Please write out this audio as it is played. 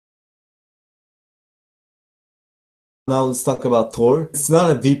Now let's talk about Tor. It's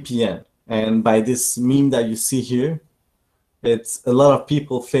not a VPN. And by this meme that you see here, it's a lot of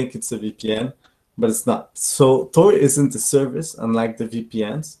people think it's a VPN, but it's not. So Tor isn't a service, unlike the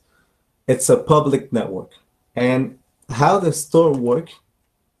VPNs. It's a public network. And how does Tor work?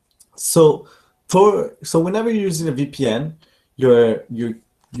 So whenever you're using a VPN, you're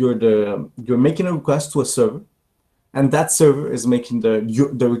making a request to a server, and that server is making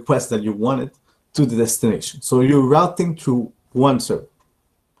the request that you wanted to the destination. So you're routing through one server,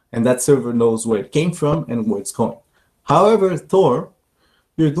 and that server knows where it came from and where it's going. However, Tor,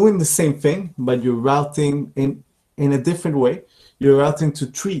 you're doing the same thing, but you're routing in a different way. You're routing to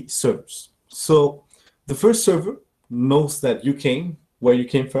 3 servers. So the first server knows that where you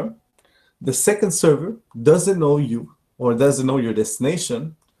came from. The second server doesn't know you or doesn't know your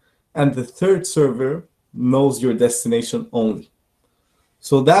destination. And the third server knows your destination only.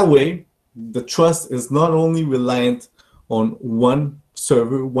 So that way, the trust is not only reliant on one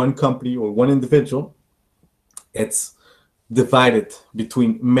server, one company, or one individual. It's divided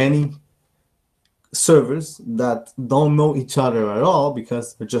between many servers that don't know each other at all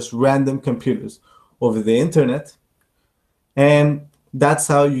because they're just random computers over the internet. And that's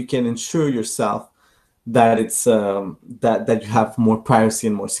how you can ensure yourself that it's that you have more privacy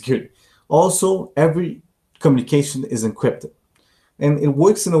and more security. Also, every communication is encrypted, and it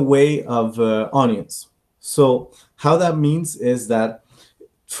works in a way of onions. So how that means is that,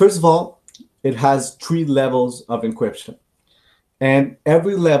 first of all, it has 3 levels of encryption, and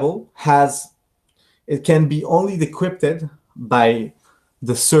every level it can be only decrypted by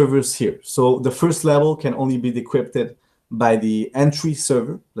the servers here. So the first level can only be decrypted by the entry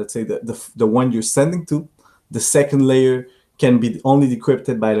server, let's say the one you're sending to. The second layer can be only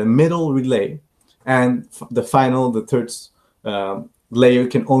decrypted by the middle relay, and the third layer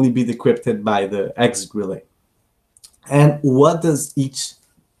can only be decrypted by the exit relay. And what does each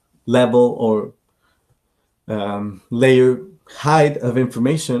level or layer hide of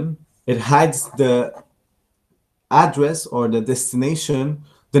information? It hides the address or the destination,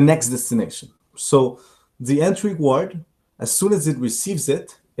 the next destination. So the entry word, as soon as it receives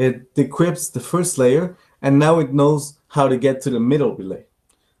it, it decrypts the first layer, and now it knows how to get to the middle relay.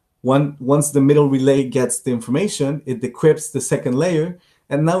 Once the middle relay gets the information, it decrypts the second layer,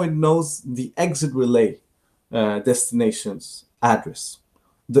 and now it knows the exit relay destination's address.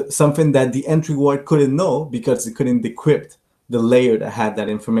 Something that the entry word couldn't know because it couldn't decrypt the layer that had that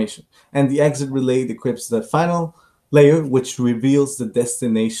information. And the exit relay decrypts the final layer, which reveals the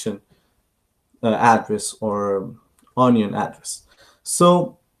destination address or onion address.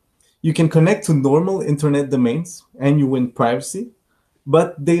 So you can connect to normal internet domains and you win privacy,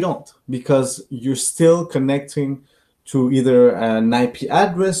 but they don't, because you're still connecting to either an IP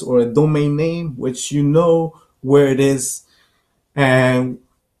address or a domain name, which you know where it is and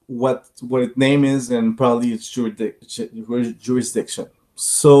what its name is, and probably its jurisdiction.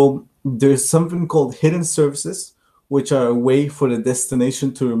 So there's something called hidden services, which are a way for the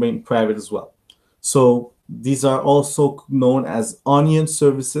destination to remain private as well. So these are also known as onion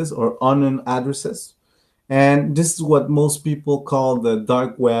services or onion addresses. And this is what most people call the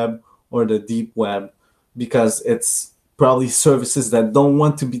dark web or the deep web, because it's probably services that don't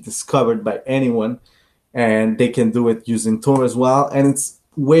want to be discovered by anyone, and they can do it using Tor as well. And it's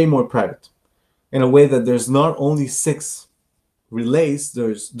way more private in a way that there's not only 6 relays,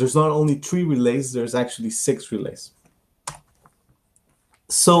 there's not only 3 relays, there's actually 6 relays.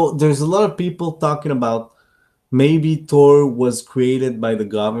 So there's a lot of people talking about maybe Tor was created by the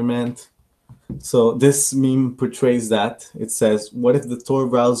government. So this meme portrays that. It says, what if the Tor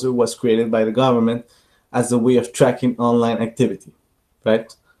browser was created by the government as a way of tracking online activity,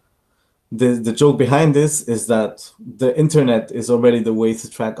 right? The joke behind this is that the internet is already the way to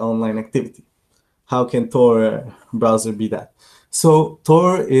track online activity. How can Tor browser be that? So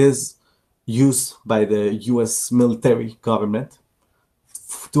Tor is used by the US military government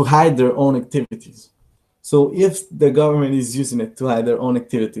to hide their own activities. So if the government is using it to hide their own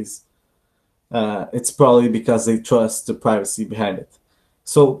activities, it's probably because they trust the privacy behind it.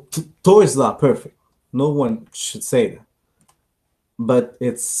 So Tor is not perfect. No one should say that. But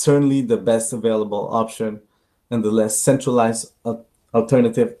it's certainly the best available option and the less centralized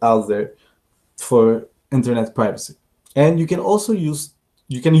alternative out there for internet privacy. And you can also use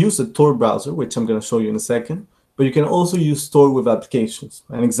a Tor browser, which I'm going to show you in a second, but you can also use Tor with applications.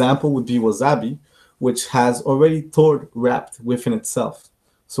 An example would be Wasabi, which has already Tor wrapped within itself.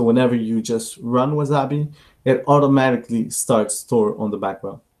 So whenever you just run Wasabi, it automatically starts Tor on the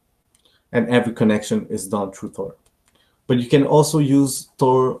background. And every connection is done through Tor. But you can also use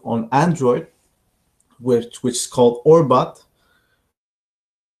Tor on Android which is called Orbot.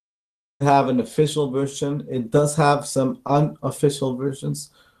 Have an official version. It does have some unofficial versions,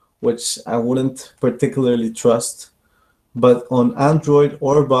 which I wouldn't particularly trust. But on Android,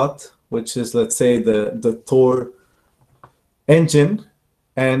 Orbot, which is, let's say, the Tor engine,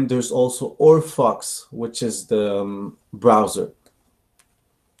 and there's also Orfox, which is the browser.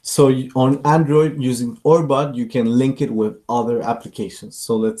 So on Android, using Orbot, you can link it with other applications.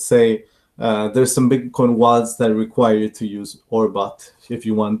 So let's say there's some Bitcoin wallets that require you to use Orbot if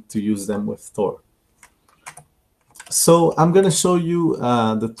you want to use them with Tor. So I'm going to show you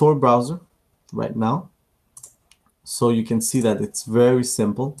the Tor browser right now. So you can see that it's very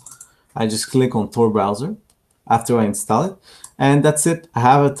simple. I just click on Tor browser after I install it, and that's it. I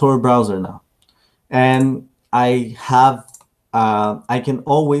have a Tor browser now, and I can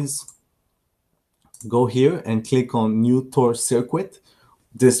always go here and click on new Tor circuit.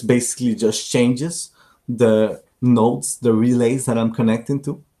 This basically just changes the nodes, the relays that I'm connecting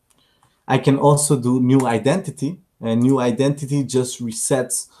to. I can also do new identity, and new identity just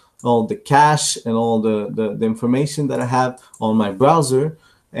resets all the cache and all the information that I have on my browser,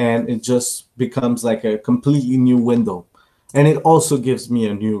 and it just becomes like a completely new window. And it also gives me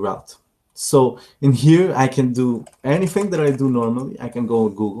a new route. So in here, I can do anything that I do normally. I can go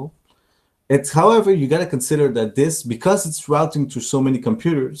on Google. However, you got to consider that this, because it's routing to so many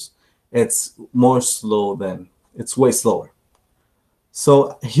computers, it's it's way slower.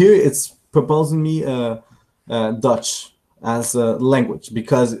 So here it's proposing me Dutch as a language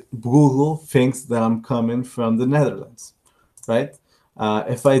because Google thinks that I'm coming from the Netherlands, right?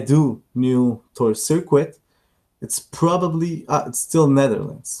 If I do new Tor circuit, it's probably, it's still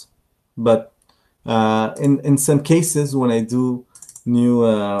Netherlands. But in some cases, when I do new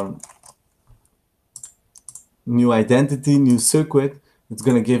identity, new circuit, it's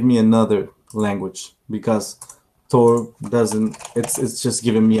going to give me another language because Tor doesn't, it's just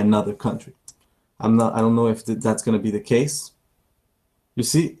giving me another country. I don't know if that's going to be the case. You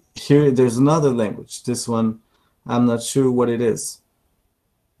see here, there's another language. This one, I'm not sure what it is.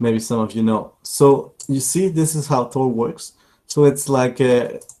 Maybe some of you know. So you see, this is how Tor works. So it's like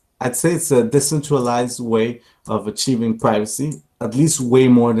I'd say it's a decentralized way of achieving privacy, at least way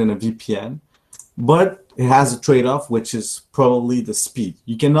more than a VPN. But it has a trade-off, which is probably the speed.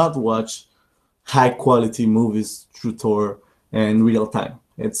 You cannot watch high-quality movies through Tor in real time.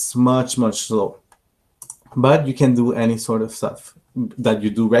 It's much, much slower. But you can do any sort of stuff that you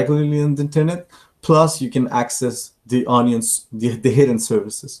do regularly on the internet. Plus, you can access the hidden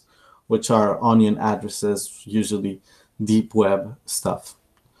services, which are onion addresses, usually deep web stuff.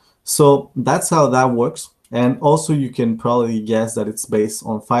 So that's how that works. And also, you can probably guess that it's based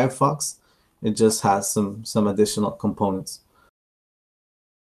on Firefox. It just has some additional components.